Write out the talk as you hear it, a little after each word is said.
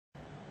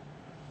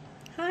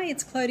Hi,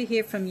 it's Clodagh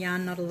here from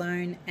Yarn Not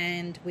Alone,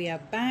 and we are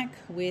back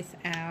with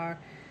our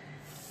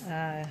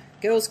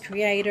Girls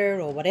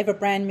Creator or whatever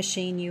brand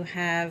machine you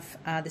have.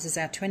 This is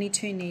our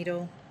 22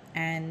 needle,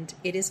 and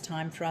it is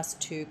time for us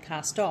to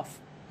cast off.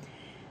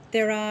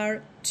 There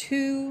are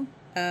two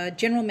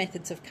general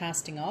methods of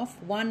casting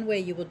off. One where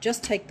you will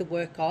just take the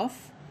work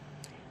off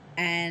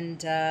and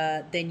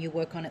then you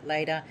work on it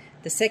later.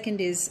 The second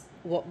is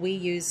what we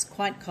use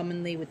quite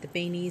commonly with the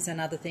beanies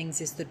and other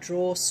things, is the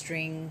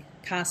drawstring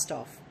cast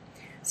off.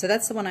 So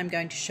that's the one I'm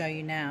going to show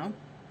you now.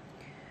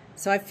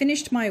 So I've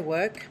finished my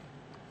work.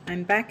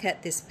 I'm back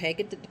at this peg.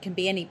 It can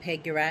be any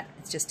peg you're at.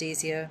 It's just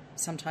easier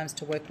sometimes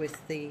to work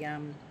with the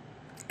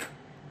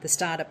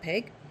starter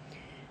peg.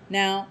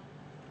 Now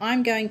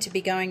I'm going to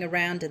be going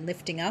around and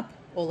lifting up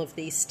all of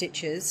these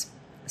stitches.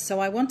 So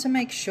I want to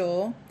make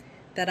sure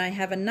that I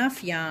have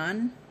enough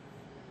yarn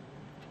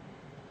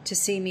to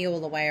see me all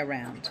the way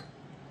around.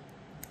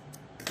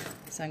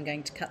 So I'm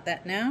going to cut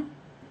that now.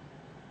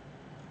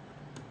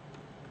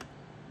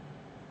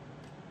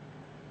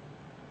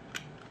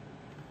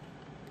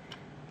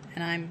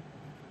 And I'm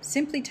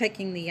simply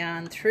taking the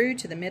yarn through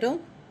to the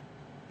middle.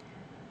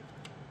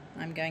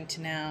 I'm going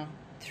to now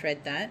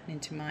thread that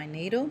into my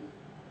needle.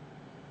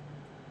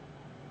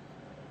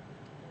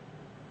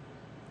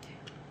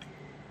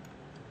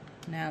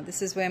 Now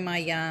this is where my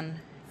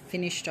yarn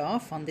finished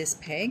off on this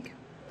peg.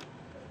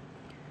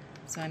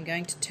 So I'm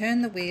going to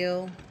turn the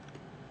wheel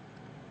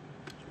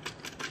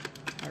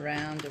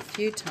around a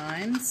few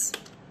times,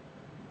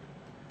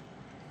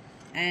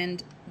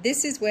 and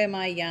this is where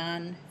my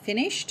yarn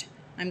finished.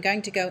 I'm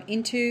going to go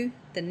into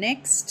the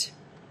next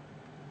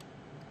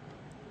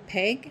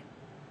peg,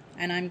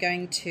 and I'm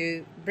going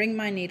to bring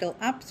my needle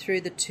up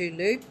through the two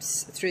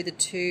loops, through the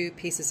two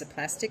pieces of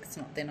plastic.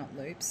 They're not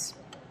loops,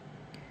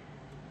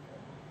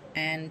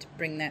 and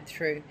bring that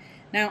through.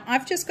 Now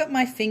I've just got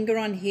my finger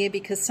on here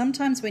because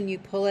sometimes when you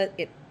pull it,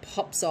 it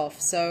pops off.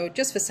 So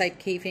just for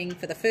safekeeping,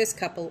 for the first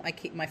couple, I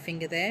keep my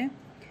finger there.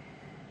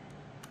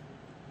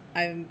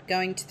 I'm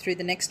going through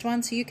the next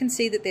one, so you can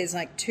see that there's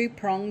like two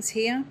prongs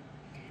here,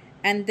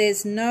 and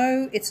it's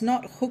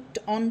not hooked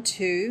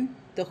onto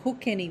the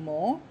hook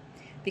anymore,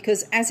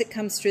 because as it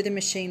comes through the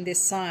machine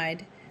this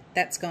side,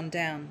 that's gone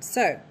down.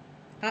 So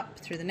up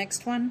through the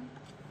next one,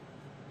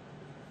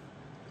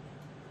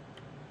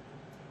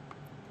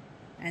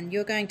 and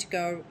you're going to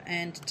go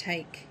and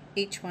take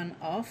each one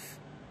off.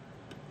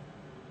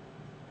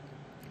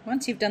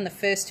 Once you've done the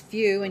first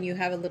few and you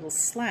have a little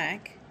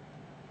slack,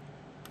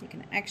 you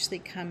can actually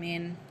come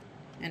in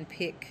and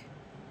pick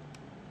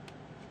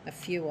a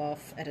few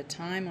off at a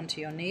time onto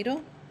your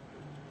needle.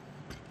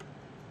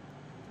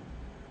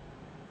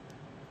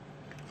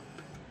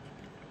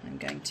 I'm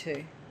going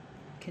to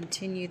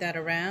continue that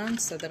around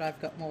so that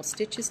I've got more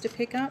stitches to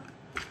pick up.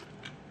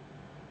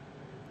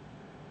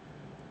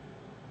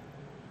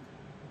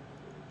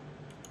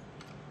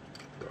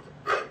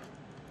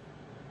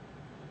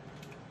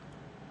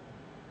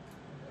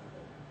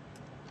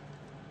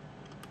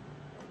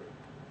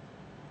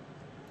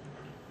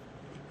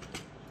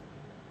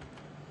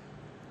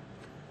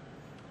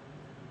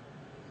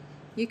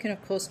 You can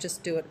of course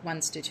just do it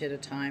one stitch at a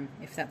time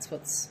if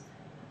that's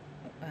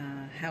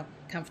how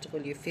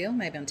comfortable you feel,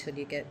 maybe until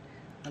you get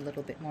a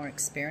little bit more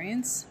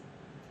experience.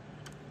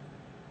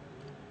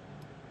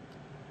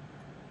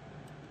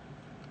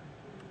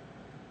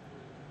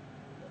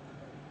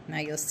 Now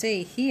you'll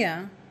see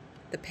here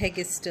the peg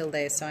is still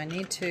there, so I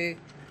need to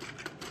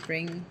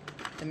bring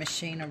the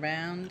machine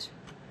around .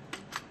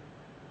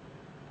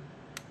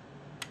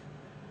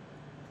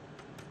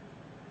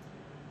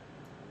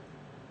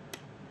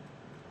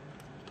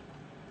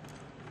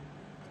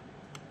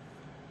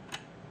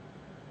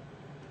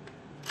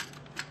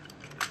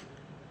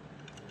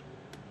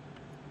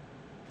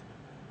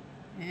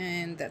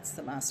 And that's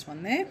the last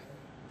one there.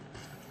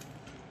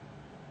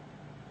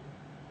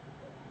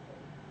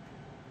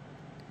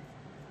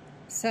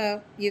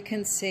 So you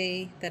can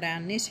see that our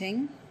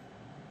knitting,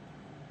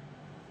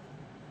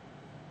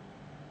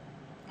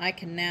 I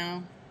can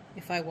now,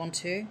 if I want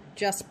to,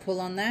 just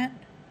pull on that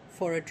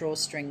for a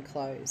drawstring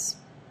close.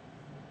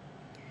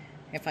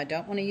 If I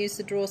don't want to use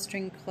the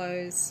drawstring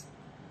close,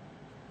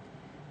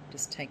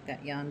 just take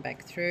that yarn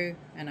back through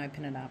and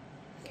open it up.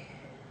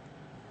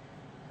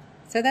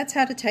 So that's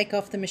how to take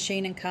off the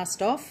machine and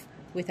cast off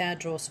with our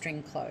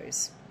drawstring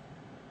close.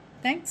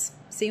 Thanks.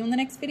 See you on the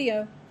next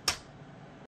video.